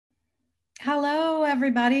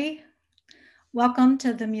everybody. Welcome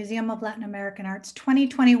to the Museum of Latin American Art's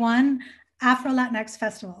 2021 Afro-Latinx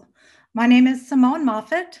Festival. My name is Simone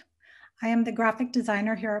Moffett. I am the graphic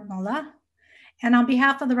designer here at MOLA. And on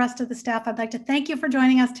behalf of the rest of the staff, I'd like to thank you for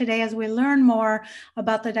joining us today as we learn more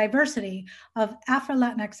about the diversity of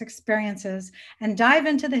Afro-Latinx experiences and dive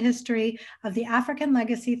into the history of the African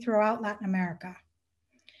legacy throughout Latin America.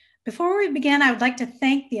 Before we begin, I would like to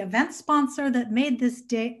thank the event sponsor that made this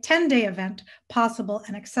 10-day event possible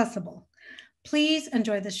and accessible. Please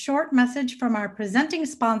enjoy the short message from our presenting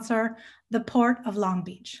sponsor, the Port of Long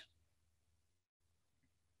Beach.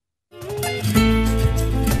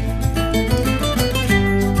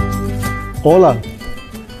 Hola,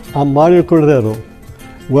 I'm Mario Cordero.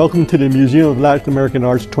 Welcome to the Museum of Latin American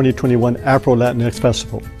Art's 2021 Afro-Latinx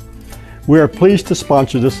Festival. We are pleased to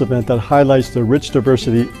sponsor this event that highlights the rich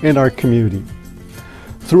diversity in our community.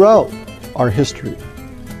 Throughout our history,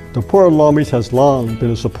 the Port of Long Beach has long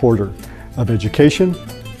been a supporter of education,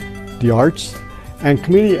 the arts, and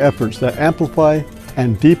community efforts that amplify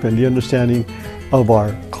and deepen the understanding of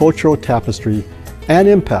our cultural tapestry and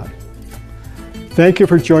impact. Thank you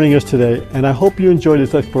for joining us today, and I hope you enjoy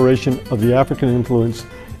this exploration of the African influence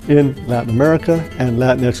in Latin America and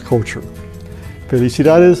Latinx culture.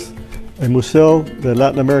 Felicidades, el Museo de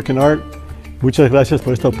Latin American Art. Muchas gracias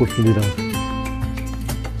por esta oportunidad.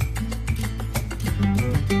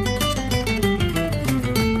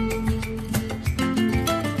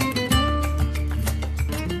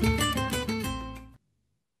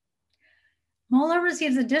 MOLA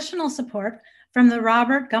receives additional support from the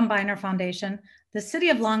Robert Gumbiner Foundation, the City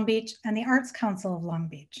of Long Beach, and the Arts Council of Long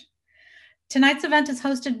Beach. Tonight's event is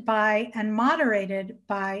hosted by and moderated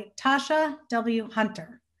by Tasha W.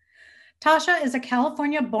 Hunter. Tasha is a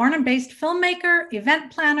California-born and based filmmaker,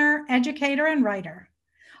 event planner, educator, and writer.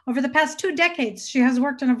 Over the past 2 decades, she has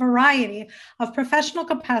worked in a variety of professional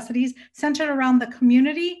capacities centered around the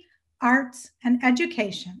community, arts, and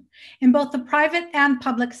education in both the private and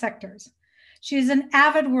public sectors. She is an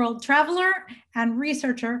avid world traveler and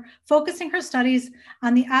researcher, focusing her studies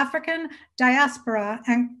on the African diaspora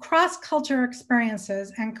and cross-cultural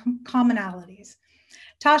experiences and commonalities.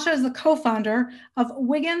 Tasha is the co-founder of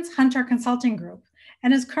Wiggins Hunter Consulting Group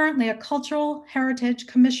and is currently a Cultural Heritage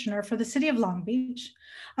Commissioner for the City of Long Beach,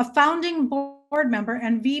 a founding board member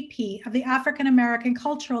and VP of the African American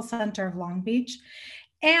Cultural Center of Long Beach,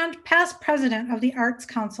 and past president of the Arts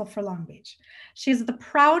Council for Long Beach. She is the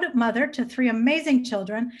proud mother to 3 amazing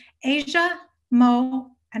children, Asia,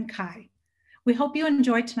 Mo, and Kai. We hope you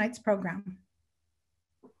enjoy tonight's program.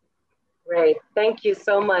 Great, thank you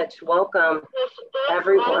so much. Welcome,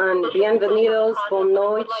 everyone. Bienvenidos, buon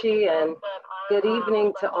noite, and good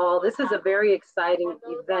evening to all. This is a very exciting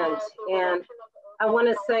event, and I want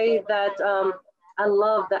to say that I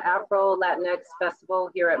love the Afro-Latinx Festival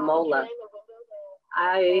here at MOLA.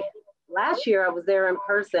 Last year I was there in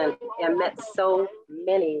person and met so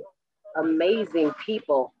many amazing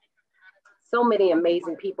people. So many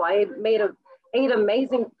amazing people. I ate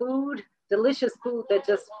amazing food, delicious food that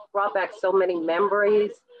just brought back so many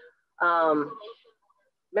memories,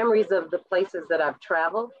 memories of the places that I've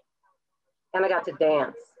traveled. And I got to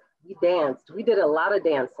dance. We danced. We did a lot of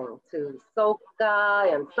dancing to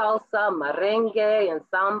soca and salsa, merengue and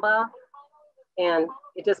samba. And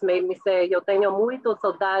it just made me say, yo tenho muito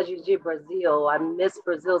saudades de Brazil. I miss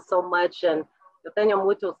Brazil so much. And yo tenho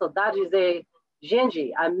muito saudades de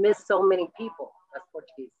gente. I miss so many people. That's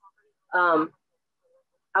Portuguese.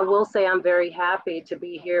 I will say I'm very happy to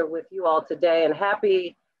be here with you all today and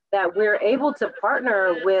happy that we're able to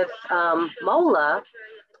partner with MOLA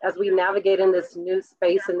as we navigate in this new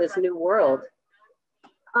space, in this new world.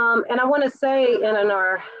 And I want to say in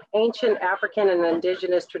our ancient African and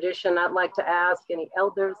indigenous tradition, I'd like to ask any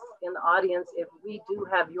elders in the audience if we do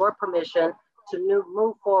have your permission to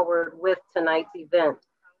move forward with tonight's event.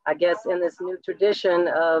 I guess in this new tradition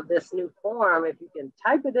of this new form, if you can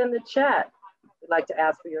type it in the chat, we'd like to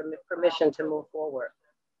ask for your permission to move forward.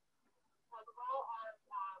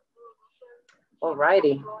 All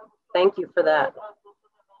righty, thank you for that.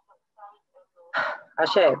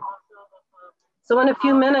 Ashe. So in a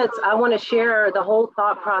few minutes, I want to share the whole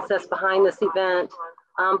thought process behind this event.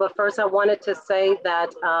 But first I wanted to say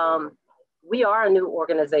that we are a new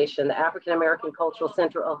organization, the African American Cultural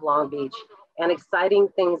Center of Long Beach, and exciting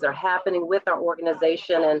things are happening with our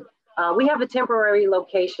organization. And we have a temporary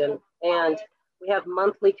location and we have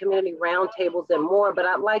monthly community roundtables and more, but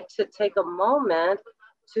I'd like to take a moment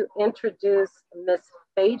to introduce Ms.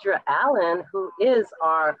 Phaedra Allen, who is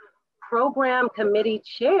our program committee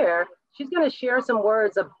chair. She's going to share some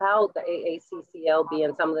words about the AACCLB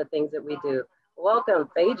and some of the things that we do. Welcome,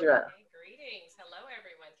 Phaedra. Greetings. Hello,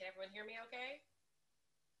 hear me okay?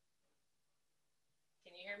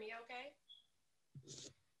 Can you hear me okay?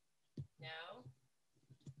 No?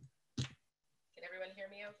 Can everyone hear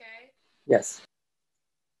me okay? Yes.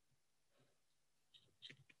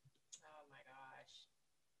 Oh my gosh.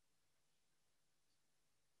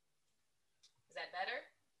 Is that better?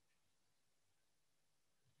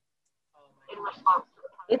 Oh my gosh.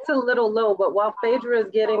 It's a little low, but while Phaedra is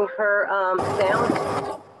getting her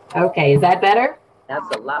sound. Okay, is that better?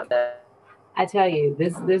 That's a lot better. I tell you,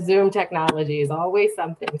 this Zoom technology is always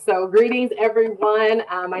something. So greetings, everyone.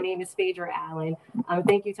 My name is Phaedra Allen.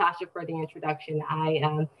 Thank you, Tasha, for the introduction. I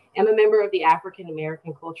am a member of the African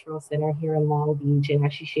American Cultural Center here in Long Beach, and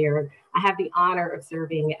as she shared, I have the honor of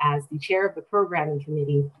serving as the chair of the programming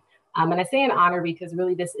committee. And I say an honor because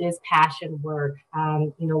really this is passion work.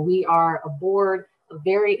 We are a board of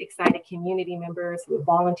very excited community members who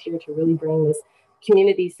volunteer to really bring this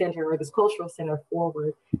community center or this cultural center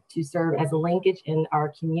forward to serve as a linkage in our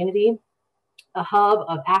community, a hub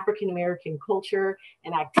of African American culture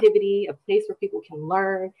and activity, a place where people can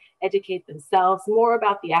learn, educate themselves more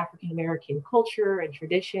about the African American culture and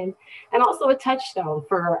tradition, and also a touchstone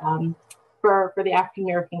for the African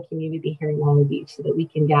American community here in Long Beach so that we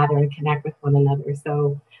can gather and connect with one another.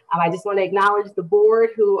 So I just want to acknowledge the board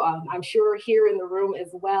who I'm sure here in the room as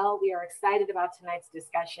well. We are excited about tonight's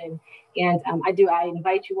discussion. And I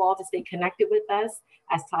invite you all to stay connected with us.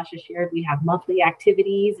 As Tasha shared, we have monthly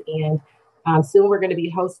activities, and soon we're going to be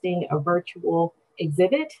hosting a virtual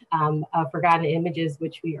exhibit of Forgotten Images,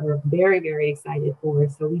 which we are very, very excited for.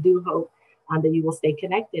 So we do hope that you will stay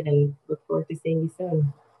connected and look forward to seeing you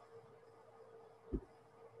soon.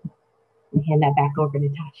 And hand that back over to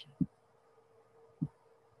Tasha.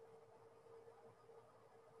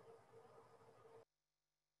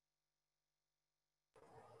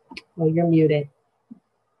 Oh, you're muted.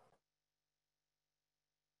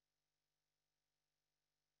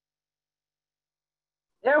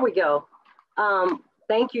 There we go.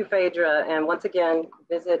 Thank you, Phaedra. And once again,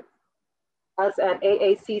 visit us at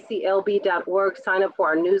AACCLB.org, sign up for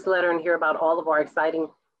our newsletter and hear about all of our exciting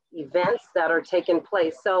events that are taking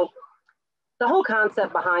place. So the whole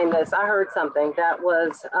concept behind this, I heard something that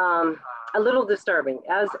was a little disturbing.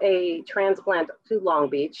 As a transplant to Long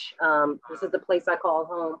Beach, this is the place I call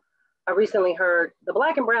home. I recently heard the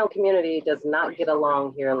Black and brown community does not get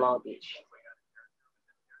along here in Long Beach.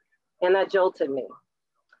 And that jolted me.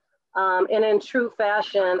 And in true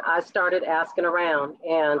fashion, I started asking around,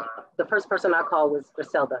 and the first person I called was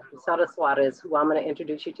Griselda Suarez, who I'm going to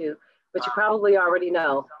introduce you to, but you probably already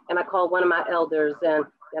know. And I called one of my elders, and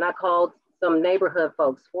I called some neighborhood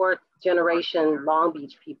folks, fourth generation Long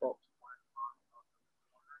Beach people.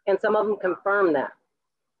 And some of them confirmed that.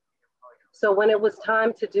 So when it was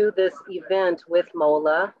time to do this event with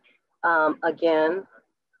MOLA, again,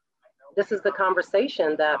 this is the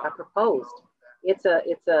conversation that I proposed. It's a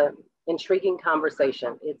intriguing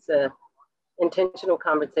conversation. It's a intentional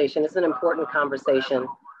conversation. It's an important conversation.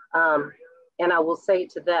 And I will say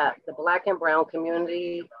to that, the Black and brown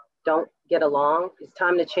community don't get along. It's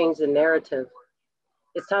time to change the narrative.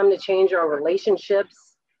 It's time to change our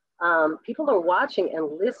relationships. People are watching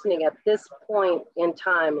and listening at this point in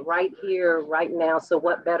time, right here, right now. So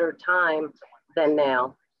what better time than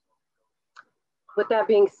now? With that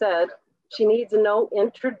being said, she needs no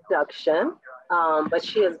introduction, but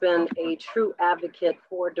she has been a true advocate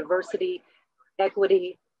for diversity,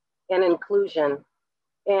 equity, and inclusion.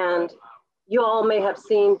 And you all may have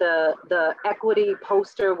seen the equity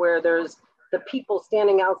poster where there's the people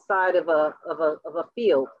standing outside of a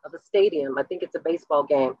field, of a stadium. I think it's a baseball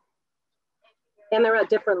game. And they're at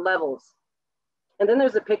different levels. And then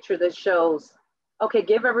there's a picture that shows, okay,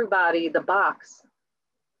 give everybody the box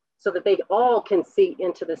so that they all can see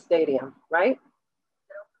into the stadium, right?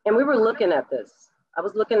 And we were looking at this. I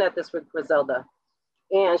was looking at this with Griselda,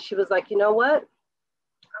 and she was like, you know what?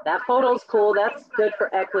 That photo's cool, that's good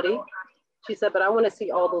for equity. She said, but I wanna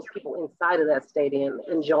see all those people inside of that stadium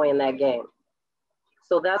enjoying that game.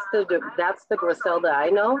 So that's the Griselda I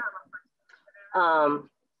know.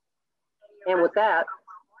 And with that,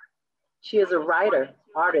 she is a writer,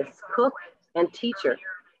 artist, cook, and teacher.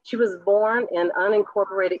 She was born in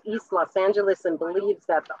unincorporated East Los Angeles and believes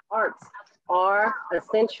that the arts are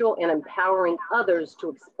essential in empowering others to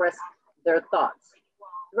express their thoughts.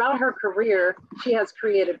 Throughout her career, she has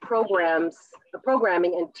created programming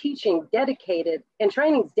and teaching dedicated and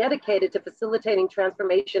trainings dedicated to facilitating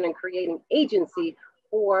transformation and creating agency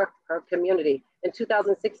for her community. In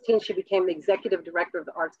 2016, she became the executive director of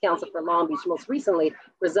the Arts Council for Long Beach. Most recently,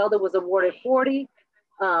 Griselda was awarded 40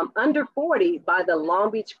 under 40 by the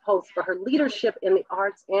Long Beach Post for her leadership in the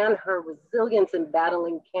arts and her resilience in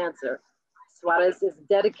battling cancer. Suarez is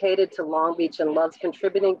dedicated to Long Beach and loves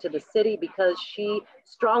contributing to the city because she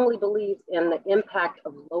strongly believes in the impact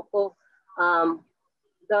of the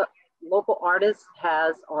local artist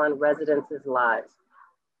has on residents' lives.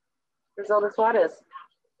 Griselda Suarez.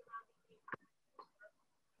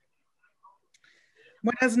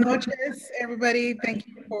 Buenas noches, everybody. Thank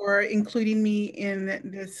you for including me in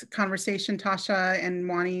this conversation, Tasha, and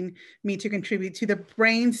wanting me to contribute to the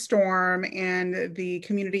brainstorm and the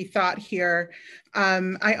community thought here.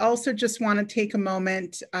 I also just want to take a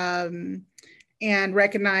moment and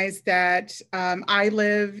recognize that I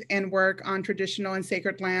live and work on traditional and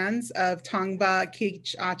sacred lands of Tongva,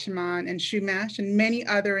 Kich, Achaman, and Shumash, and many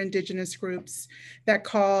other indigenous groups that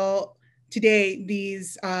call today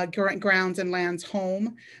these grounds and lands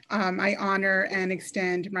home. I honor and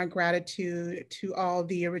extend my gratitude to all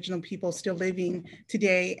the original people still living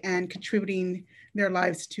today and contributing their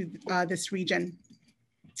lives to this region.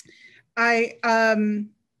 I,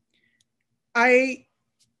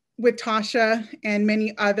 with Tasha and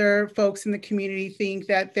many other folks in the community, think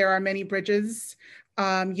that there are many bridges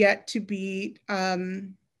yet to be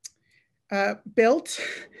built.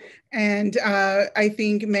 And I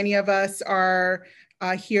think many of us are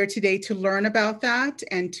here today to learn about that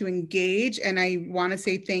and to engage. And I want to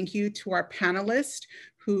say thank you to our panelists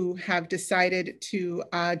who have decided to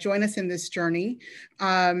join us in this journey.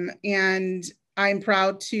 And I'm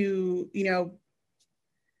proud to,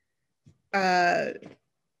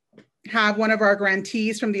 have one of our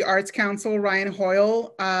grantees from the Arts Council, Ryan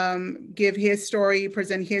Hoyle, give his story,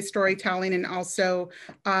 present his storytelling, and also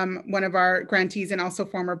one of our grantees and also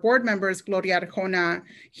former board members, Gloria Arjona,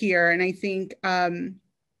 here. And I think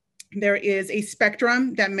there is a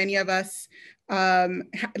spectrum that many of us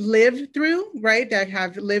live through, right? That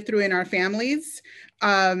have lived through in our families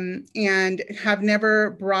and have never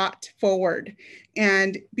brought forward.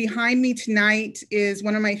 And behind me tonight is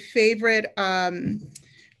one of my favorite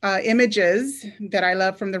images that I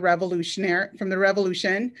love from the revolution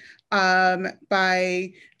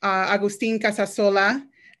by Agustin Casasola.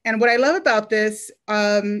 And what I love about this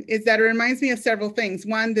is that it reminds me of several things.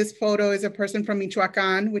 One, this photo is a person from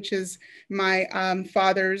Michoacan, which is my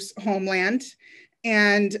father's homeland.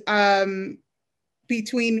 And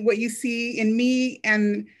between what you see in me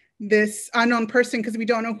and this unknown person, because we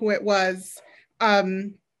don't know who it was,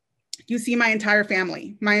 you see my entire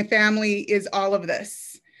family. My family is all of this.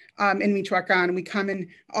 In Michoacan, we come in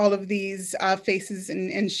all of these faces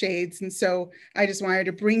and shades. And so I just wanted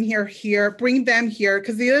to bring them here,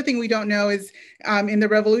 because the other thing we don't know is in the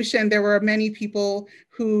revolution, there were many people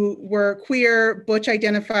who were queer, butch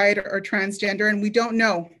identified, or transgender, and we don't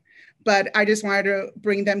know. But I just wanted to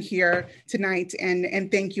bring them here tonight,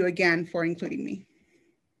 and thank you again for including me.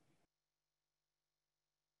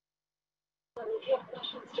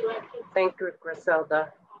 Thank you,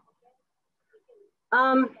 Griselda.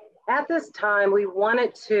 At this time, we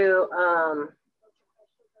wanted to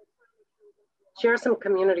share some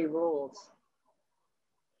community rules.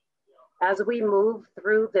 As we move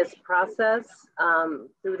through this process,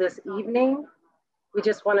 through this evening, we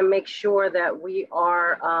just want to make sure that we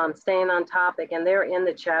are staying on topic, and they're in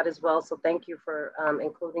the chat as well. So thank you for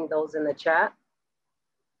including those in the chat.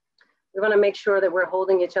 We want to make sure that we're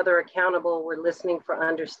holding each other accountable. We're listening for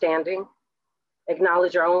understanding.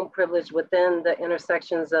 Acknowledge our own privilege within the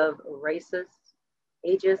intersections of races,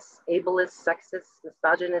 ages, ableist, sexist,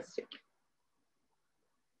 misogynistic,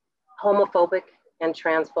 homophobic, and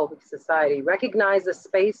transphobic society. Recognize the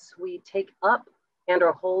space we take up and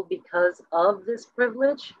or hold because of this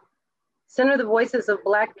privilege. Center the voices of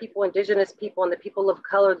Black people, Indigenous people, and the people of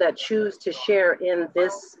color that choose to share in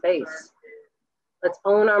this space. Let's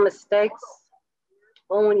own our mistakes,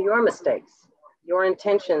 own your mistakes, your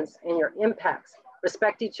intentions, and your impacts.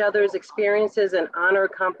 Respect each other's experiences and honor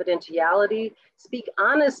confidentiality. Speak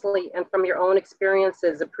honestly and from your own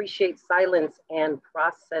experiences. Appreciate silence and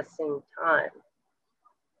processing time.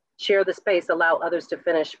 Share the space, allow others to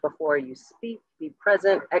finish before you speak. Be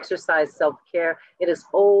present, exercise self-care. It is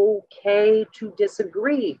okay to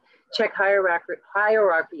disagree. Check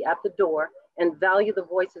hierarchy at the door and value the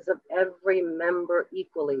voices of every member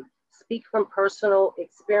equally. Speak from personal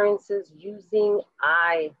experiences using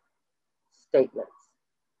I statements.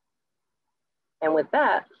 And with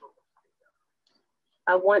that,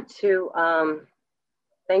 I want to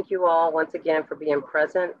thank you all once again for being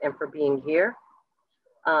present and for being here.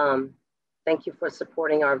 Thank you for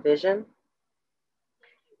supporting our vision.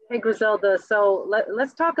 Hey, Griselda, so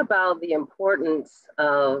let's talk about the importance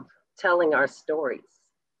of telling our stories.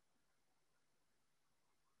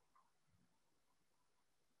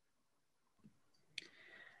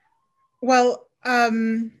 Well,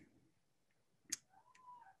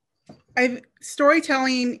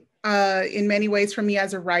 storytelling in many ways for me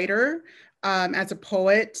as a writer, as a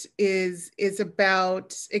poet, is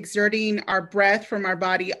about exerting our breath from our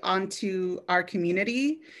body onto our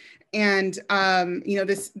community. And you know,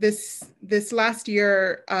 this last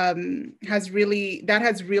year has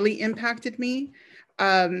really impacted me,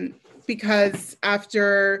 because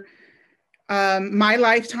after my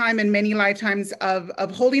lifetime and many lifetimes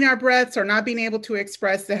of holding our breaths or not being able to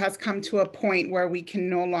express, that has come to a point where we can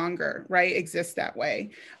no longer, right, exist that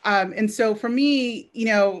way. And so for me, you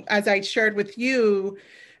know, as I shared with you,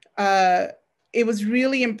 it was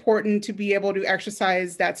really important to be able to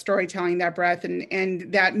exercise that storytelling, that breath,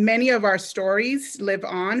 and that many of our stories live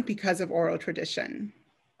on because of oral tradition.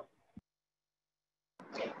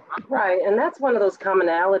 Right, and that's one of those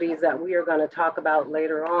commonalities that we are going to talk about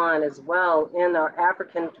later on as well. In our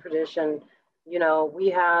African tradition, you know, we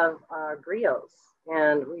have our griots,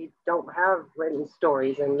 and we don't have written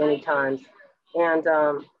stories, and many times, and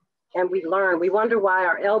we learn. We wonder why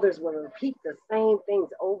our elders will repeat the same things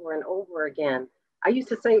over and over again. I used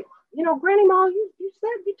to say, you know, Granny Ma, you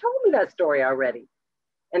told me that story already,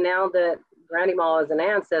 and now that Granny Ma is an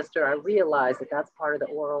ancestor, I realize that that's part of the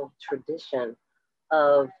oral tradition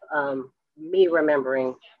of me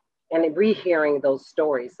remembering and rehearing those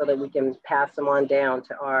stories so that we can pass them on down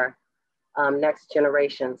to our next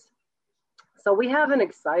generations. So we have an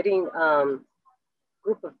exciting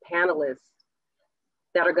group of panelists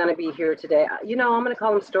that are going to be here today. You know, I'm going to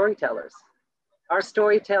call them storytellers. Our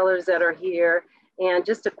storytellers that are here, and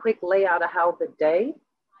just a quick layout of how the day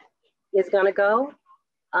is going to go,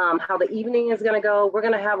 how the evening is going to go. We're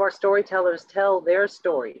going to have our storytellers tell their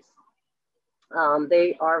stories.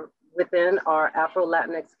 They are within our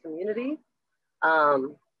Afro-Latinx community.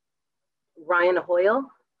 Ryan Hoyle,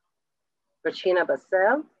 Bresheena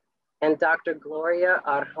Baseel, and Dr. Gloria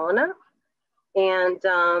Arjona. And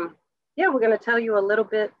yeah, we're going to tell you a little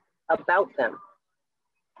bit about them.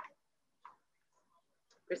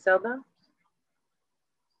 Griselda?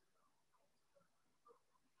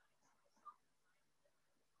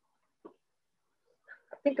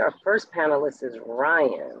 I think our first panelist is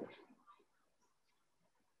Ryan.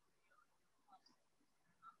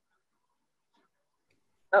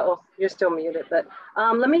 Uh-oh, you're still muted, but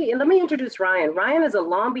let me introduce Ryan. Ryan is a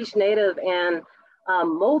Long Beach native and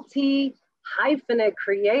multi-hyphenate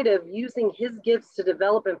creative, using his gifts to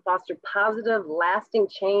develop and foster positive, lasting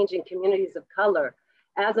change in communities of color.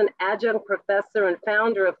 As an adjunct professor and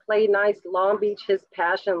founder of Play Nice Long Beach, his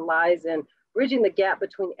passion lies in bridging the gap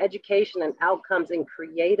between education and outcomes in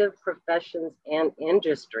creative professions and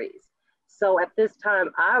industries. So at this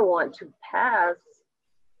time, I want to pass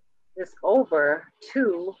this over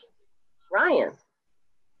to Ryan.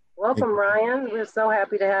 Welcome, Ryan. We're so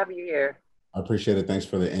happy to have you here. I appreciate it. Thanks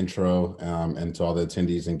for the intro, and to all the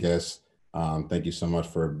attendees and guests. Thank you so much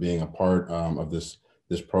for being a part of this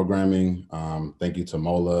programming. Thank you to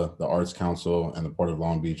MOLA, the Arts Council, and the Port of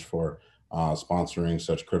Long Beach for sponsoring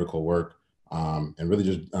such critical work, and really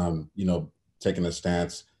just you know, taking a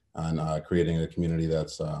stance on creating a community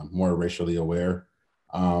that's more racially aware.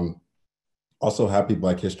 Also, happy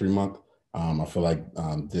Black History Month. I feel like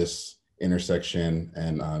this intersection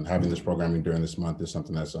and having this programming during this month is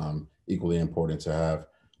something that's equally important to have.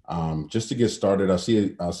 Just to get started, I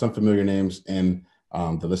see some familiar names in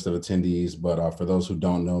the list of attendees, but for those who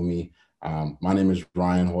don't know me, my name is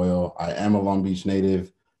Ryan Hoyle. I am a Long Beach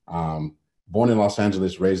native, born in Los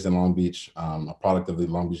Angeles, raised in Long Beach, a product of the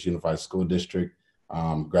Long Beach Unified School District,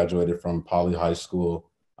 graduated from Poly High School,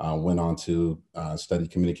 went on to study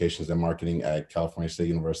communications and marketing at California State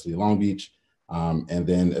University, Long Beach, and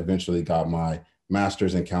then eventually got my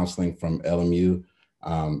master's in counseling from LMU.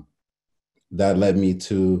 That led me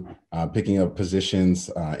to picking up positions,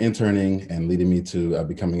 interning, and leading me to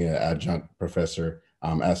becoming an adjunct professor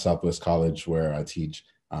at Southwest College, where I teach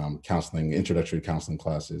counseling, introductory counseling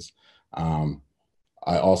classes.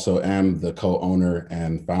 I also am the co-owner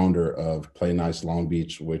and founder of Play Nice Long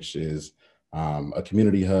Beach, which is a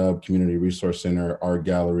community hub, community resource center, art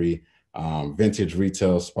gallery, vintage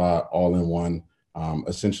retail spot, all in one.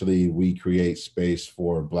 Essentially, we create space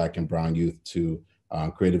for Black and Brown youth to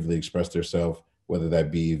creatively express themselves, whether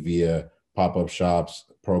that be via pop-up shops,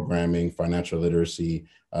 programming, financial literacy,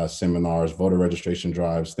 seminars, voter registration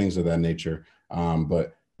drives, things of that nature.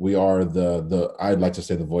 But we are I'd like to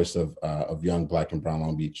say the voice of young Black and Brown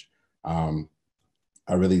Long Beach. Me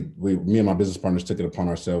and my business partners took it upon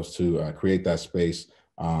ourselves to create that space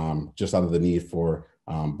just out of the need for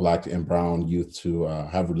Black and Brown youth to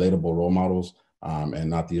have relatable role models and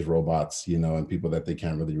not these robots, you know, and people that they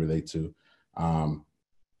can't really relate to.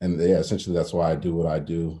 and yeah, essentially that's why I do what I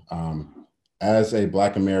do. As a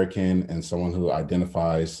Black American and someone who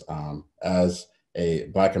identifies as a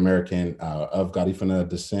Black American of Garifuna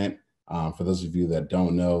descent, for those of you that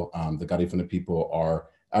don't know, the Garifuna people are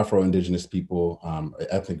Afro-Indigenous people, an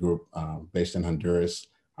ethnic group based in Honduras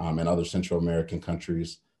and other Central American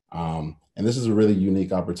countries. And this is a really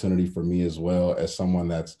unique opportunity for me as well, as someone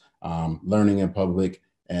that's learning in public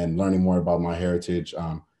and learning more about my heritage.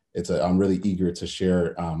 I'm really eager to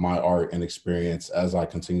share my art and experience as I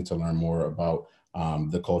continue to learn more about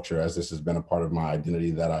the culture, as this has been a part of my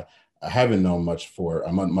identity that I haven't known much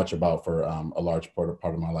about for a large part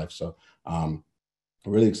of my life. So I'm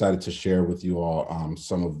really excited to share with you all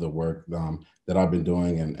some of the work that I've been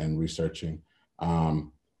doing and researching.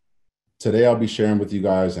 Today, I'll be sharing with you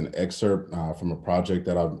guys an excerpt from a project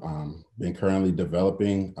that I've been currently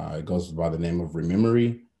developing. It goes by the name of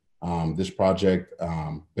Rememory. This project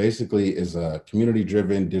basically is a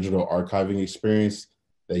community-driven digital archiving experience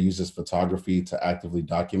that uses photography to actively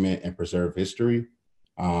document and preserve history.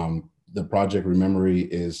 The project Rememory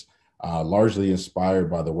is largely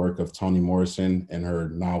inspired by the work of Toni Morrison in her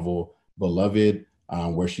novel Beloved,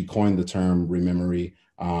 where she coined the term Rememory,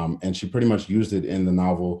 and she pretty much used it in the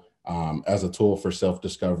novel as a tool for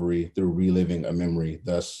self-discovery through reliving a memory,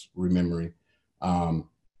 thus Rememory.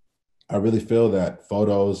 I really feel that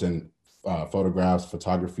photos and photographs,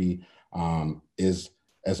 photography is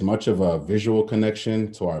as much of a visual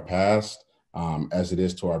connection to our past as it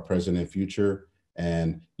is to our present and future.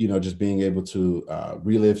 And, just being able to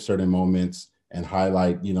relive certain moments and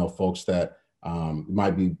highlight, folks that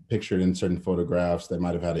might be pictured in certain photographs that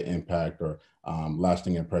might have had an impact or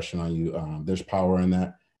lasting impression on you. There's power in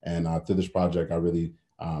that. And through this project, I really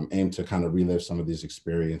aim to kind of relive some of these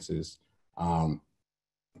experiences.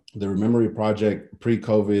 The Rememory Project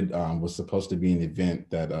pre-COVID was supposed to be an event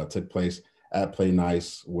that took place at Play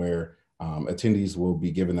Nice, where attendees will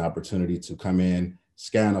be given the opportunity to come in,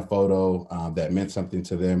 scan a photo that meant something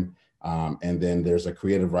to them. And then there's a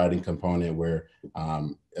creative writing component where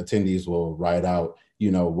attendees will write out,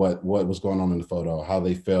 what was going on in the photo, how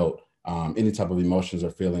they felt, any type of emotions or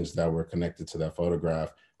feelings that were connected to that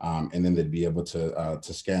photograph. And then they'd be able to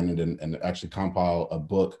scan it and actually compile a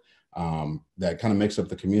book that kind of makes up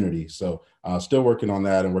the community. So still working on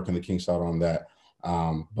that and working the kinks out on that.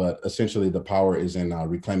 But essentially the power is in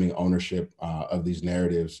reclaiming ownership of these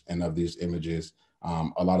narratives and of these images.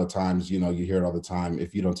 A lot of times, you hear it all the time.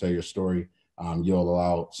 If you don't tell your story, you'll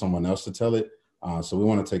allow someone else to tell it. So we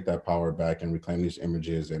want to take that power back and reclaim these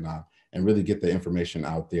images and really get the information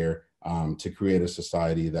out there to create a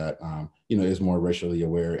society that, is more racially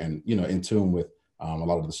aware and, in tune with a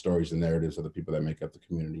lot of the stories and narratives of the people that make up the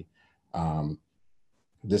community.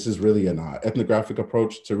 This is really an ethnographic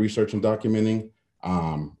approach to research and documenting,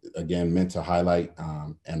 again, meant to highlight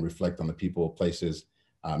and reflect on the people, places,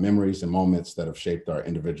 memories, and moments that have shaped our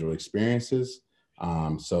individual experiences.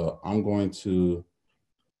 So I'm going to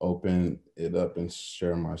open it up and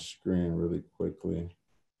share my screen really quickly.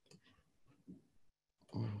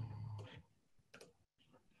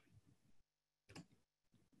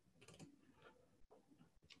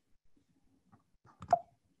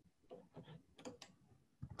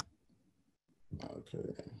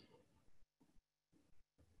 Okay.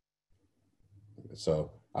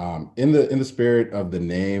 So in the spirit of the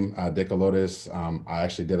name Decolotes, I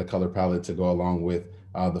actually did a color palette to go along with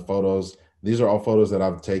the photos. These are all photos that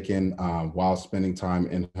I've taken while spending time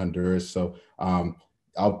in Honduras. So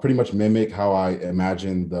I'll pretty much mimic how I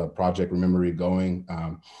imagine the project Rememory going.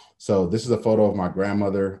 So this is a photo of my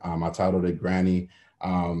grandmother. I titled it Granny.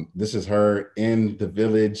 This is her in the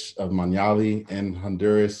village of Mañali in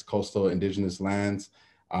Honduras, coastal indigenous lands.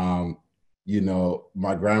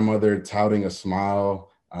 My grandmother touting a smile.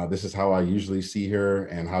 This is how I usually see her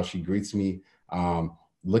and how she greets me.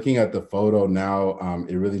 Looking at the photo now,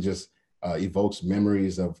 it really just evokes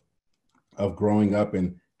memories of growing up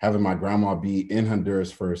and having my grandma be in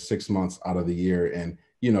Honduras for 6 months out of the year. And,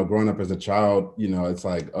 growing up as a child, it's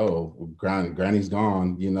like, oh, Granny's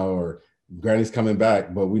gone, or Granny's coming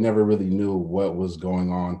back, but we never really knew what was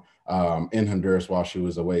going on in Honduras while she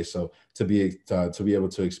was away. So to be able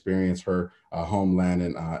to experience her homeland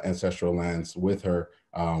and ancestral lands with her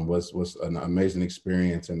was an amazing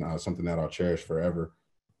experience and something that I'll cherish forever.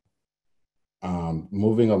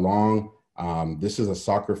 Moving along, this is a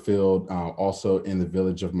soccer field also in the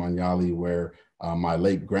village of Mañali where my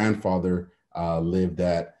late grandfather lived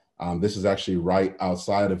at. This is actually right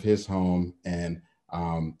outside of his home. And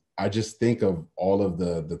I just think of all of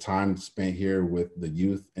the time spent here with the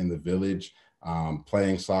youth in the village,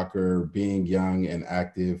 playing soccer, being young and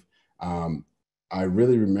active. I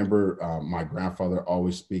really remember my grandfather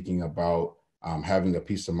always speaking about having a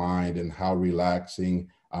peace of mind and how relaxing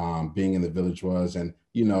being in the village was. And,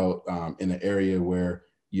 you know, in an area where,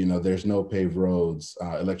 you know, there's no paved roads,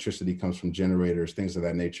 electricity comes from generators, things of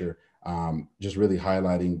that nature, just really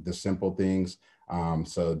highlighting the simple things.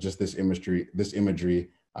 So just this imagery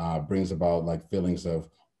brings about like feelings of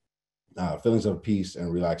peace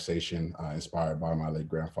and relaxation inspired by my late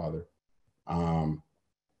grandfather.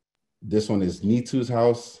 This one is Nitu's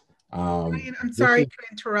house. Ryan, I'm sorry to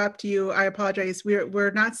interrupt you. I apologize.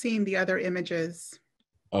 We're not seeing the other images.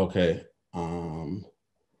 Okay.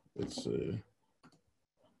 Let's see.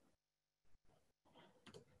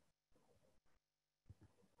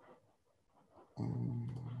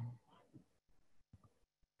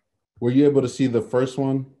 Were you able to see the first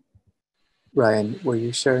one? Ryan, were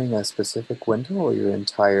you sharing a specific window or your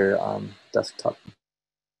entire desktop?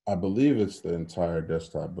 I believe it's the entire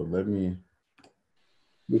desktop, but let me.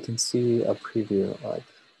 You can see a preview, like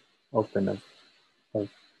open of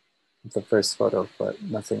the first photo, but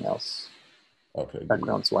nothing else. Okay.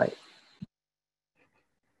 Background's white.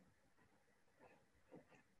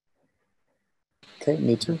 Okay,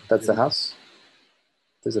 me too. That's the house.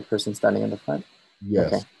 There's a person standing in the front.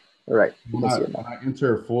 Yes. Okay. All right. When I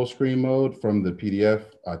enter full screen mode from the PDF,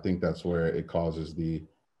 I think that's where it causes the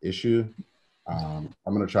issue. I'm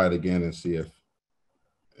going to try it again and see if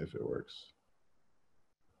it works.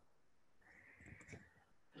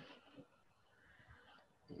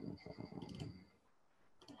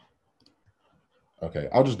 Okay,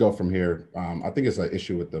 I'll just go from here. I think it's an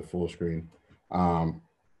issue with the full screen. Are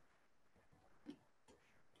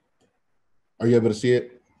you able to see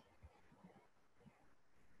it?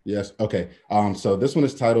 Yes, okay. So this one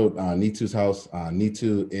is titled Nitu's house.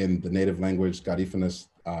 Nitu in the native language, Garifuna,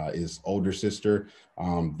 is older sister.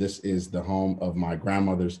 This is the home of my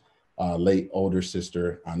grandmother's late older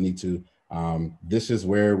sister, Nitu. This is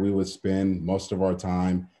where we would spend most of our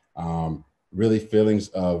time, really feelings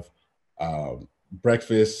of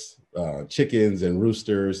breakfast, chickens and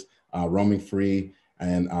roosters roaming free.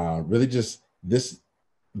 And really just this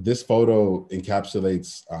photo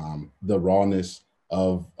encapsulates the rawness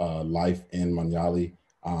of life in Manyali.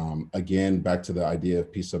 Again, back to the idea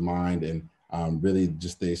of peace of mind and really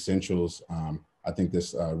just the essentials. I think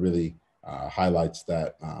this really highlights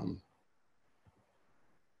that.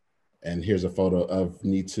 And here's a photo of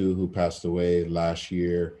Nitu, who passed away last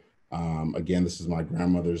year. Again, this is my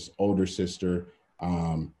grandmother's older sister.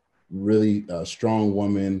 Really a strong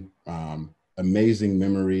woman, amazing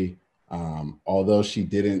memory. Although she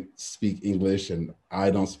didn't speak English and I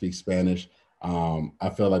don't speak Spanish, I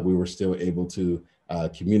felt like we were still able to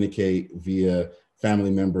communicate via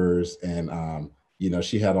family members. And, you know,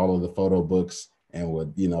 she had all of the photo books and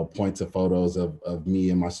would, you know, point to photos of me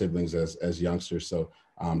and my siblings as youngsters. So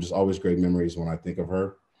just always great memories when I think of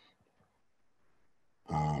her.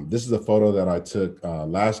 This is a photo that I took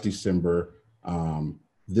last December.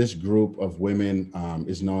 This group of women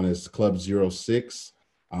is known as Club 06.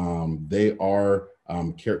 They are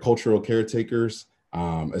cultural caretakers.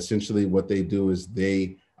 Essentially what they do is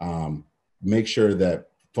they make sure that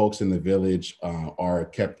folks in the village are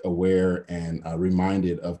kept aware and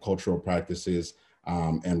reminded of cultural practices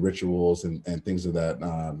and rituals and things of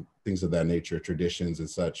that nature, traditions and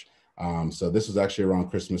such. So this was actually around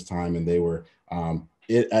Christmas time, and they were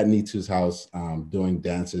at Nitu's house doing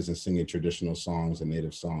dances and singing traditional songs and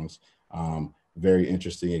native songs. Very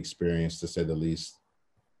interesting experience, to say the least.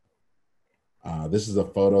 This is a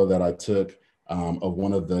photo that I took of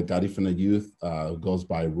one of the Garifuna youth, who goes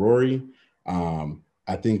by Rory.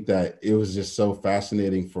 I think that it was just so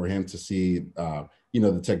fascinating for him to see, you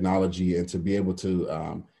know, the technology and to be able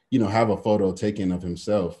to, you know, have a photo taken of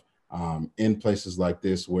himself in places like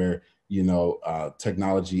this where, you know,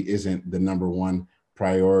 technology isn't the #1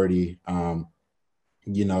 priority.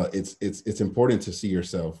 You know, it's important to see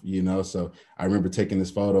yourself, you know? So I remember taking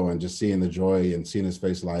this photo and just seeing the joy and seeing his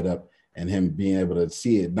face light up and him being able to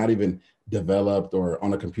see it, not even developed or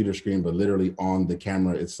on a computer screen, but literally on the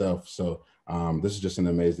camera itself. So this is just an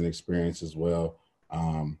amazing experience as well.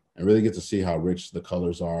 And really get to see how rich the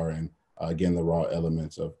colors are and again, the raw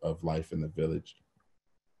elements of life in the village.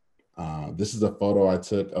 This is a photo I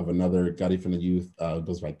took of another Garifuna youth,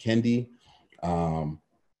 goes by Kendi.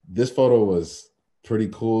 This photo was pretty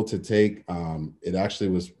cool to take. It actually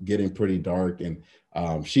was getting pretty dark, and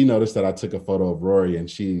she noticed that I took a photo of Rory, and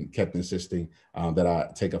she kept insisting that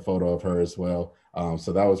I take a photo of her as well.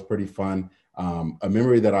 So that was pretty fun. A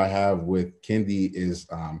memory that I have with Kendi is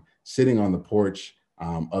sitting on the porch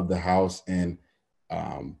of the house, and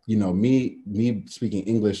you know, me speaking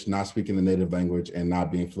English, not speaking the native language, and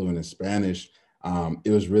not being fluent in Spanish.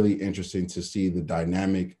 it was really interesting to see the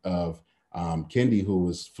dynamic of Kendi, who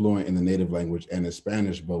was fluent in the native language and in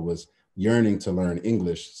Spanish, but was yearning to learn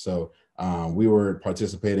English. So we were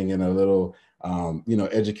participating in a little,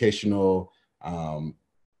 educational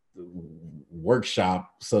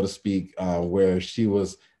workshop, so to speak, where she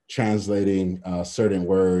was translating certain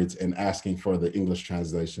words and asking for the English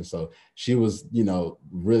translation. So she was,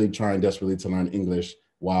 really trying desperately to learn English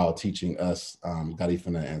while teaching us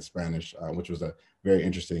Garifuna and Spanish, which was a very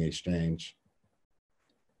interesting exchange.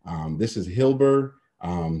 This is Hilbert.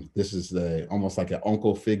 This is almost like an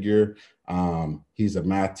uncle figure. He's a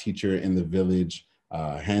math teacher in the village,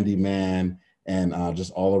 handyman, and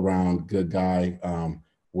just all around good guy.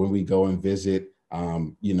 When we go and visit,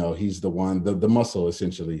 he's the one, the muscle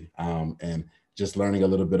essentially. And just learning a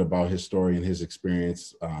little bit about his story and his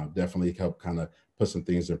experience definitely helped kind of put some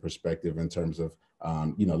things in perspective in terms of,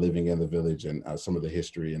 living in the village and some of the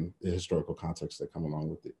history and the historical context that come along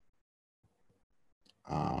with it.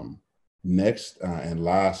 Next and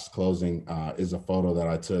last closing is a photo that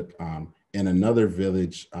I took in another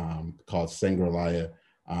village called Sengralaya.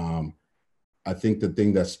 I think the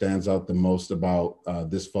thing that stands out the most about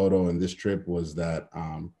this photo and this trip was that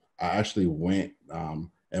I actually went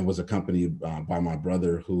and was accompanied by my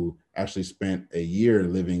brother, who actually spent a year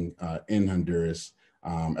living in Honduras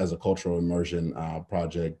as a cultural immersion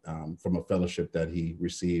project from a fellowship that he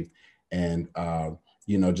received. And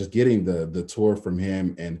just getting the tour from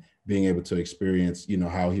him and being able to experience,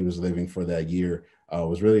 how he was living for that year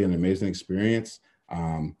was really an amazing experience.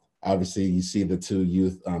 Obviously, you see the two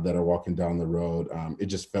youth that are walking down the road. It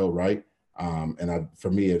just felt right.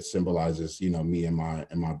 For me, it symbolizes, me and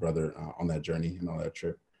my brother on that journey and on that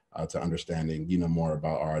trip to understanding, more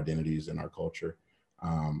about our identities and our culture.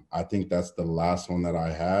 I think that's the last one that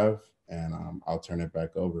I have, and I'll turn it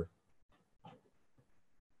back over.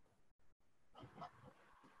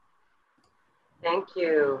 Thank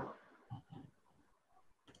you.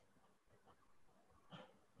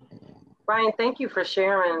 Brian, thank you for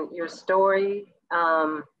sharing your story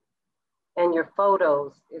and your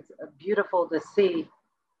photos. It's beautiful to see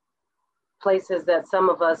places that some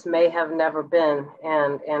of us may have never been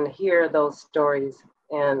and hear those stories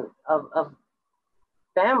and of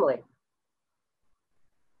family.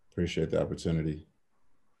 Appreciate the opportunity.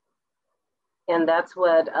 And that's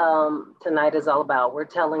what tonight is all about. We're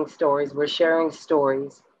telling stories, we're sharing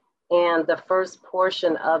stories. And the first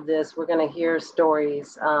portion of this, we're gonna hear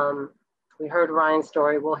stories. We heard Ryan's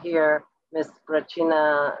story. We'll hear Miss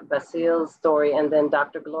Bresheena Baseel's story, and then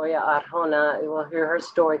Dr. Gloria Arjona, we'll hear her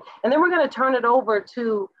story. And then we're gonna turn it over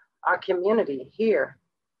to our community here.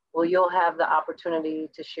 Well, you'll have the opportunity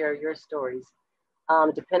to share your stories.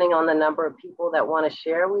 Depending on the number of people that wanna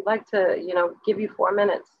share, we'd like to, give you 4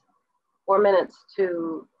 minutes. 4 minutes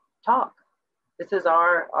to talk. This is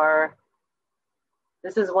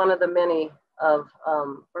this is one of the many of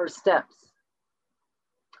first steps.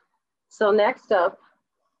 So next up,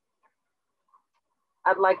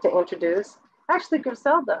 I'd like to introduce, actually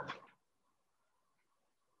Griselda.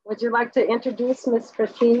 Would you like to introduce Miss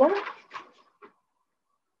Bresheena?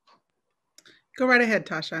 Go right ahead,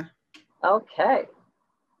 Tasha. Okay.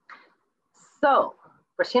 So,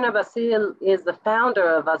 Bresheena Baseel is the founder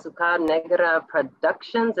of Azúcar Negra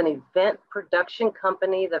Productions, an event production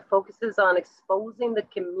company that focuses on exposing the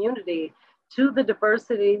community to the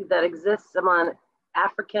diversity that exists among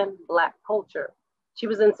African Black culture. She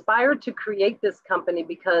was inspired to create this company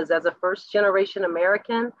because as a first-generation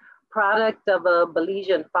American, product of a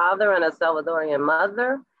Belizean father and a Salvadorian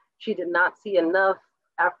mother, she did not see enough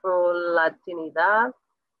Afro-Latinidad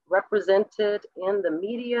represented in the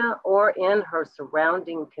media or in her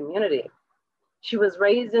surrounding community. She was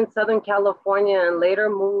raised in Southern California and later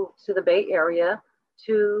moved to the Bay Area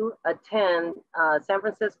to attend San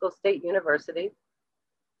Francisco State University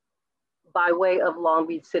by way of Long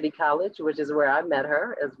Beach City College, which is where I met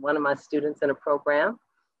her as one of my students in a program.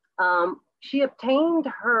 She obtained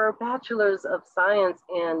her Bachelor's of Science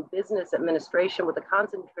in Business Administration with a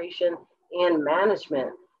concentration in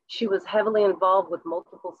management. She was heavily involved with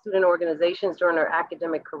multiple student organizations during her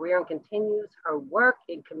academic career and continues her work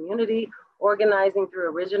in community organizing through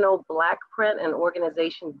original Black print and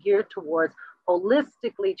organization geared towards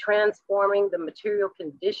holistically transforming the material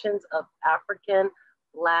conditions of African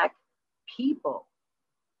Black people.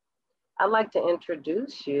 I'd like to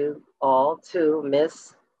introduce you all to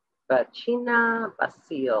Miss Bresheena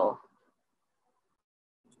Baseel.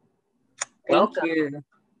 Thank you.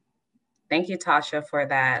 Thank you, Tasha, for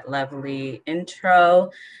that lovely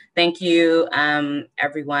intro. Thank you,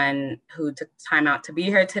 everyone who took time out to be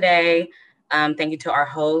here today. Thank you to our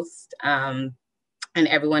host. and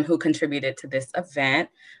everyone who contributed to this event.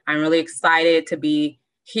 I'm really excited to be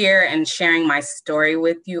here and sharing my story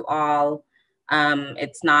with you all.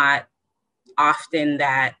 It's not often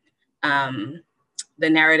that the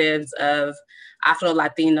narratives of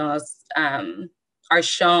Afro-Latinos are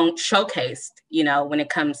showcased, you know, when it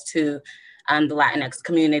comes to the Latinx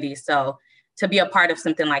community. So to be a part of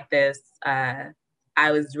something like this,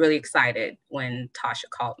 I was really excited when Tasha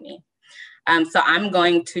called me. So I'm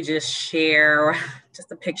going to just share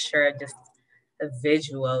just a picture, just a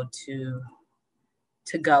visual to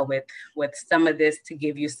go with some of this to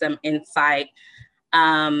give you some insight.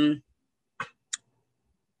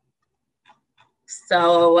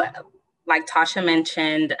 So like Tasha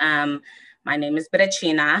mentioned, my name is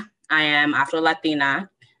Bresheena. I am Afro-Latina.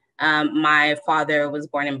 My father was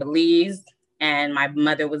born in Belize and my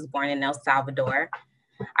mother was born in El Salvador.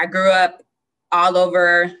 I grew up all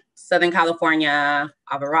over Southern California,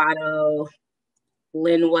 Alvarado,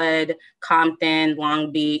 Linwood, Compton,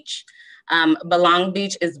 Long Beach. But Long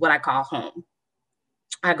Beach is what I call home.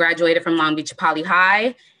 I graduated from Long Beach Poly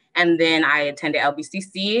High, and then I attended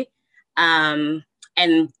LBCC. And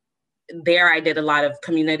there I did a lot of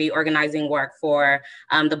community organizing work for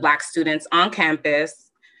the Black students on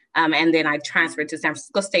campus. And then I transferred to San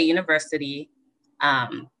Francisco State University,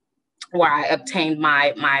 where I obtained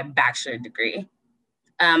my bachelor degree.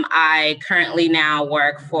 I currently now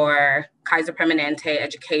work for Kaiser Permanente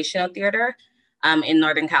Educational Theater in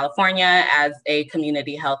Northern California as a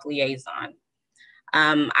community health liaison.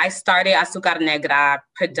 I started Azúcar Negra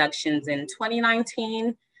Productions in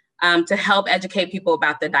 2019 to help educate people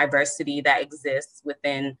about the diversity that exists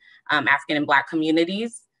within African and Black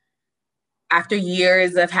communities. After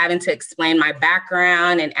years of having to explain my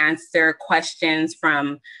background and answer questions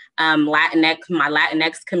from my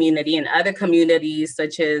Latinx community and other communities,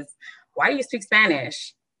 such as, why do you speak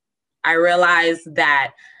Spanish? I realized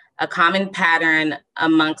that a common pattern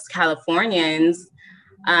amongst Californians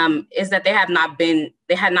is that they had not been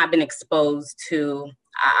exposed to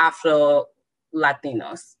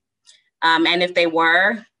Afro-Latinos. And if they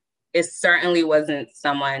were, it certainly wasn't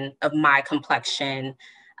someone of my complexion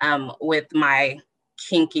with my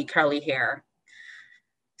kinky curly hair.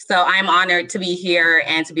 So I'm honored to be here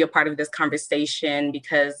and to be a part of this conversation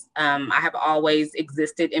because I have always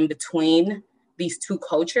existed in between these two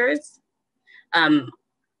cultures.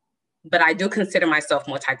 But I do consider myself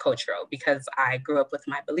multicultural because I grew up with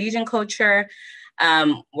my Belizean culture,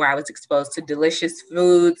 where I was exposed to delicious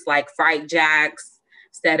foods like fried jacks,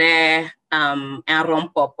 seré, and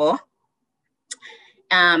rompopo.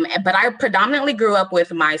 But I predominantly grew up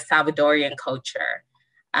with my Salvadorian culture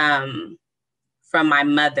from my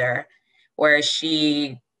mother, where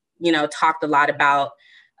she, talked a lot about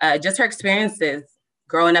just her experiences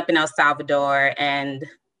growing up in El Salvador and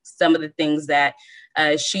some of the things that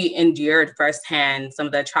she endured firsthand, some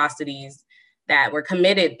of the atrocities that were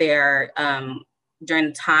committed there during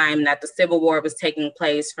the time that the Civil War was taking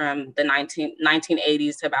place from the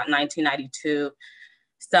 1980s to about 1992.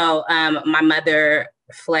 So my mother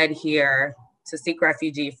fled here to seek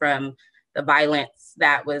refuge from the violence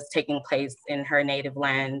that was taking place in her native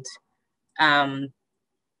land. And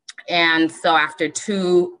so after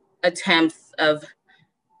 2 attempts of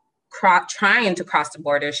trying to cross the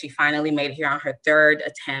border, she finally made it here on her 3rd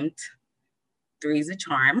attempt. 3 is a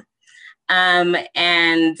charm.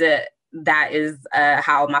 And that is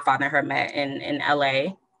how my father and her met in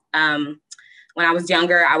LA. When I was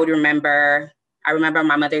younger, I remember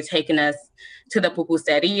my mother taking us to the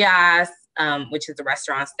pupuserias, which is the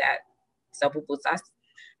restaurants that sell pupusas,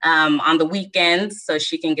 on the weekends, so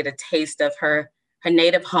she can get a taste of her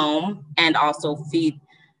native home and also feed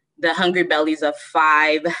the hungry bellies of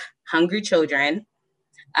 5 hungry children.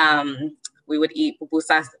 We would eat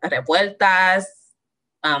pupusas revueltas,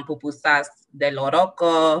 pupusas de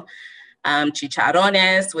loroco,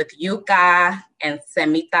 chicharrones with yuca, and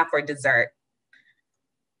semita for dessert.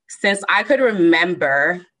 Since I could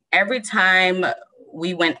remember, every time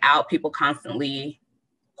we went out, people constantly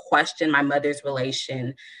questioned my mother's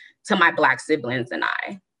relation to my Black siblings and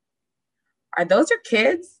I. Are those your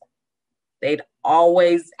kids? They'd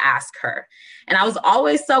always ask her. And I was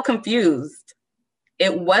always so confused.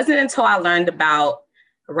 It wasn't until I learned about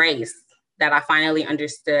race that I finally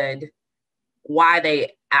understood why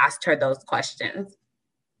they asked her those questions.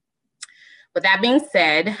 With that being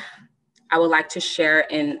said, I would like to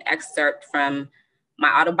share an excerpt from my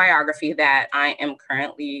autobiography that I am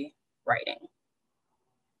currently writing.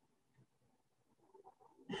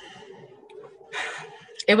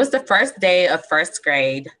 It was the first day of 1st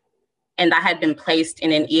grade, and I had been placed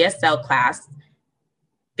in an ESL class,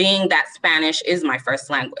 being that Spanish is my first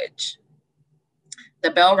language.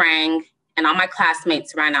 The bell rang and all my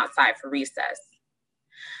classmates ran outside for recess.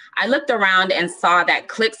 I looked around and saw that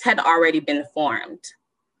cliques had already been formed.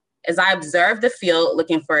 As I observed the field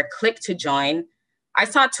looking for a clique to join, I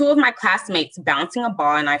saw two of my classmates bouncing a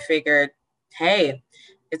ball and I figured, hey,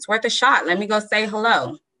 it's worth a shot. Let me go say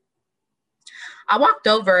hello. I walked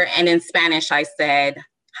over and in Spanish, I said,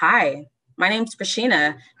 hi, my name's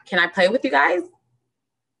Bresheena. Can I play with you guys?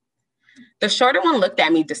 The shorter one looked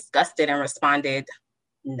at me disgusted and responded,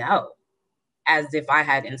 no, as if I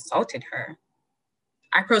had insulted her.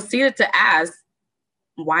 I proceeded to ask,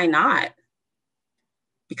 why not?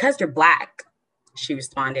 Because you're Black, she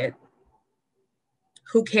responded.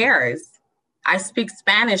 Who cares? I speak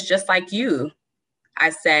Spanish just like you, I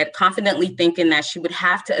said, confidently thinking that she would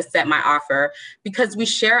have to accept my offer because we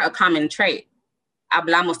share a common trait.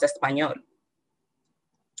 Hablamos español.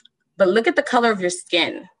 But look at the color of your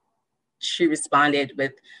skin, she responded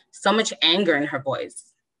with so much anger in her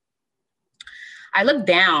voice. I looked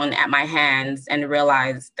down at my hands and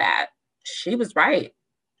realized that she was right.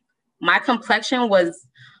 My complexion was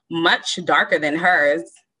much darker than hers.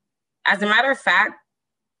 As a matter of fact,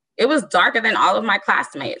 it was darker than all of my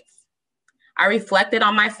classmates. I reflected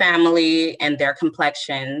on my family and their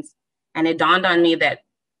complexions, and it dawned on me that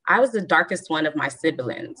I was the darkest one of my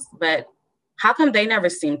siblings, but how come they never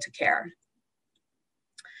seemed to care?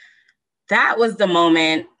 That was the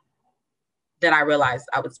moment that I realized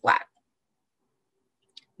I was Black.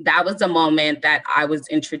 That was the moment that I was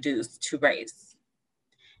introduced to race.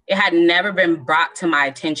 It had never been brought to my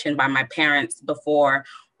attention by my parents before,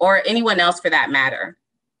 or anyone else for that matter.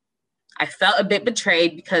 I felt a bit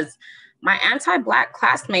betrayed because my anti-Black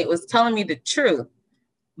classmate was telling me the truth,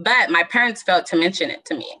 but my parents failed to mention it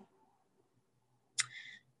to me.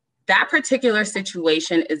 That particular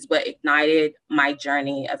situation is what ignited my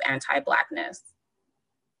journey of anti-Blackness.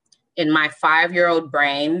 In my 5-year-old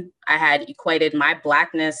brain, I had equated my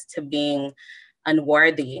Blackness to being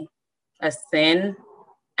unworthy, a sin,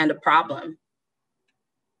 and a problem.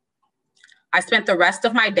 I spent the rest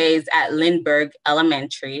of my days at Lindbergh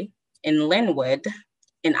Elementary in Linwood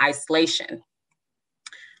in isolation.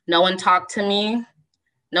 No one talked to me.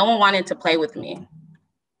 No one wanted to play with me.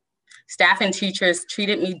 Staff and teachers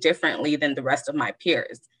treated me differently than the rest of my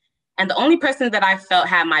peers. And the only person that I felt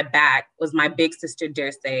had my back was my big sister,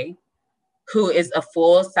 Dirce, who is a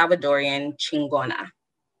full Salvadorian chingona.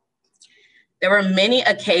 There were many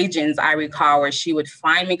occasions I recall where she would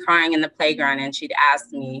find me crying in the playground and she'd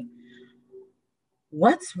ask me,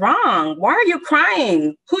 what's wrong? Why are you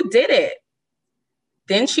crying? Who did it?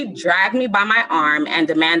 Then she'd drag me by my arm and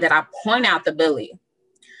demand that I point out the bully.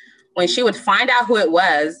 When she would find out who it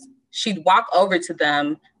was, she'd walk over to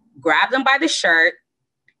them, grab them by the shirt,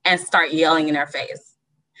 and start yelling in their face.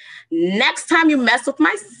 Next time you mess with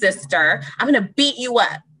my sister, I'm gonna beat you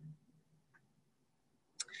up.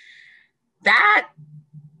 That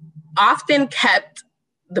often kept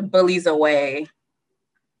the bullies away.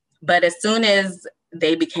 But as soon as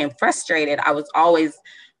they became frustrated, I was always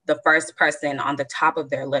the first person on the top of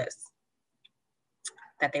their list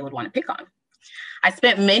that they would want to pick on. I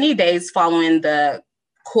spent many days following the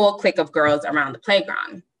cool clique of girls around the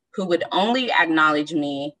playground who would only acknowledge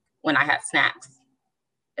me when I had snacks.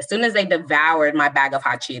 As soon as they devoured my bag of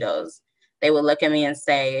hot Cheetos, they would look at me and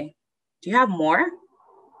say, do you have more?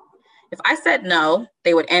 If I said no,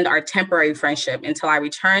 they would end our temporary friendship until I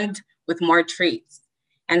returned with more treats.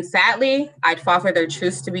 And sadly, I'd fall for their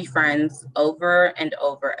truce to be friends over and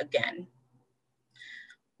over again.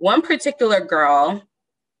 One particular girl,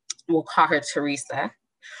 we'll call her Teresa,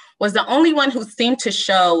 was the only one who seemed to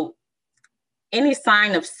show any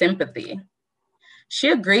sign of sympathy. She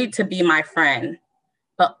agreed to be my friend,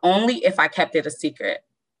 but only if I kept it a secret.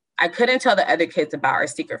 I couldn't tell the other kids about our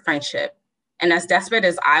secret friendship. And as desperate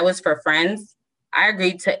as I was for friends, I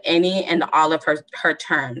agreed to any and all of her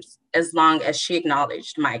terms, as long as she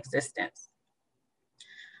acknowledged my existence.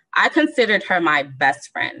 I considered her my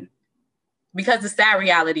best friend because the sad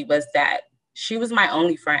reality was that she was my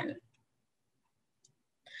only friend.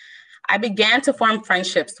 I began to form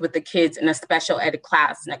friendships with the kids in a special ed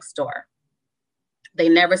class next door. They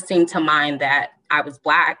never seemed to mind that I was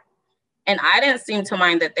Black, and I didn't seem to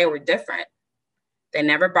mind that they were different. They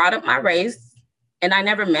never brought up my race, and I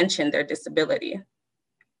never mentioned their disability.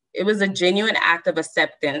 It was a genuine act of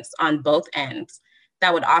acceptance on both ends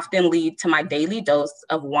that would often lead to my daily dose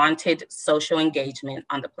of wanted social engagement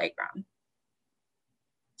on the playground.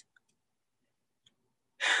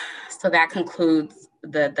 So that concludes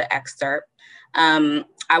the excerpt. I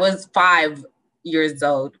was 5 years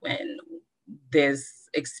old when this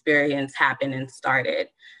experience happened and started.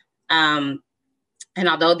 And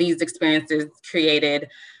although these experiences created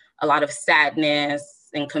a lot of sadness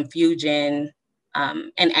and confusion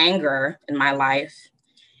and anger in my life,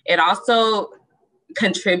 it also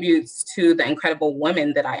contributes to the incredible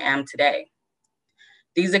woman that I am today.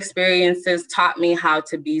 These experiences taught me how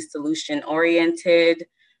to be solution-oriented,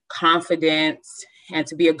 confident, and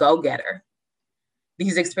to be a go-getter.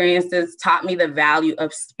 These experiences taught me the value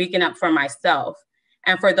of speaking up for myself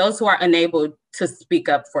and for those who are unable to speak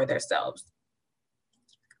up for themselves.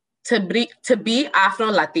 To be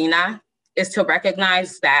Afro-Latina is to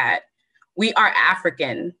recognize that we are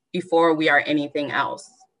African before we are anything else.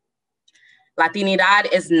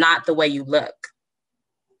 Latinidad is not the way you look,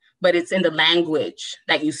 but it's in the language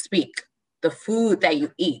that you speak, the food that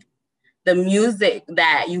you eat, the music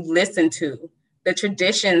that you listen to, the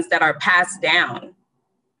traditions that are passed down.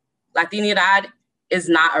 Latinidad is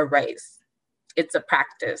not a race, it's a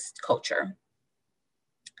practiced culture.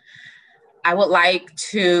 I would like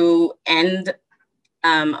to end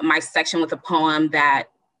my section with a poem that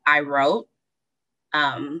I wrote.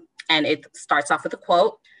 And it starts off with a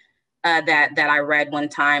quote that I read one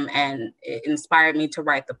time, and it inspired me to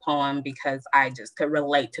write the poem because I just could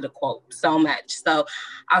relate to the quote so much. So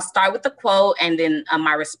I'll start with the quote, and then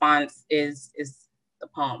my response is the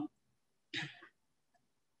poem.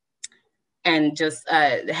 And just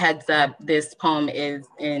heads up, this poem it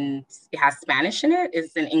has Spanish in it.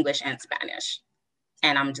 It's in English and Spanish.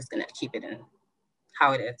 And I'm just gonna keep it in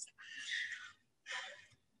how it is.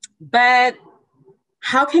 But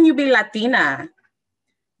how can you be Latina?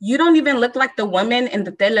 You don't even look like the women in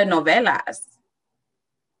the telenovelas.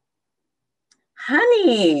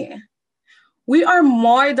 Honey, we are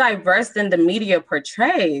more diverse than the media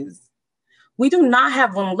portrays. We do not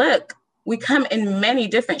have one look. We come in many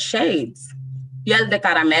different shades. Piel de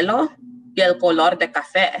caramelo, piel color de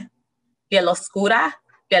café, piel oscura,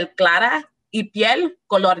 piel clara, y piel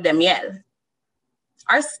color de miel.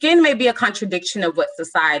 Our skin may be a contradiction of what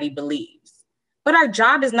society believes, but our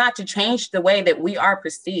job is not to change the way that we are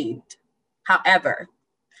perceived. However,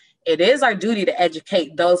 it is our duty to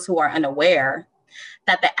educate those who are unaware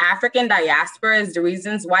that the African diaspora is the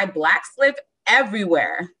reasons why Blacks live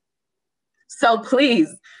everywhere. So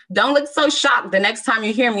please, don't look so shocked the next time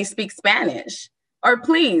you hear me speak Spanish. Or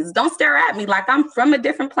please, don't stare at me like I'm from a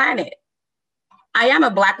different planet. I am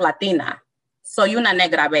a Black Latina. Soy una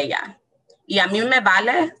negra bella. Y a mí me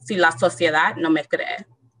vale si la sociedad no me cree.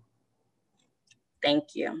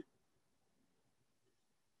 Thank you.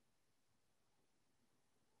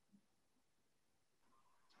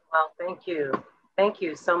 Well, thank you. Thank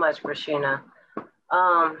you so much, Bresheena.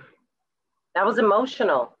 That was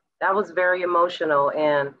emotional. That was very emotional.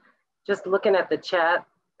 And just looking at the chat,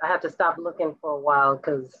 I had to stop looking for a while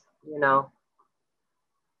because, you know,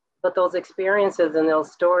 but those experiences and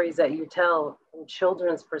those stories that you tell from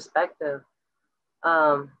children's perspective,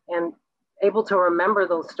 and able to remember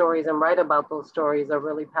those stories and write about those stories are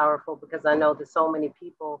really powerful, because I know that so many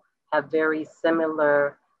people have very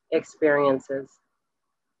similar experiences.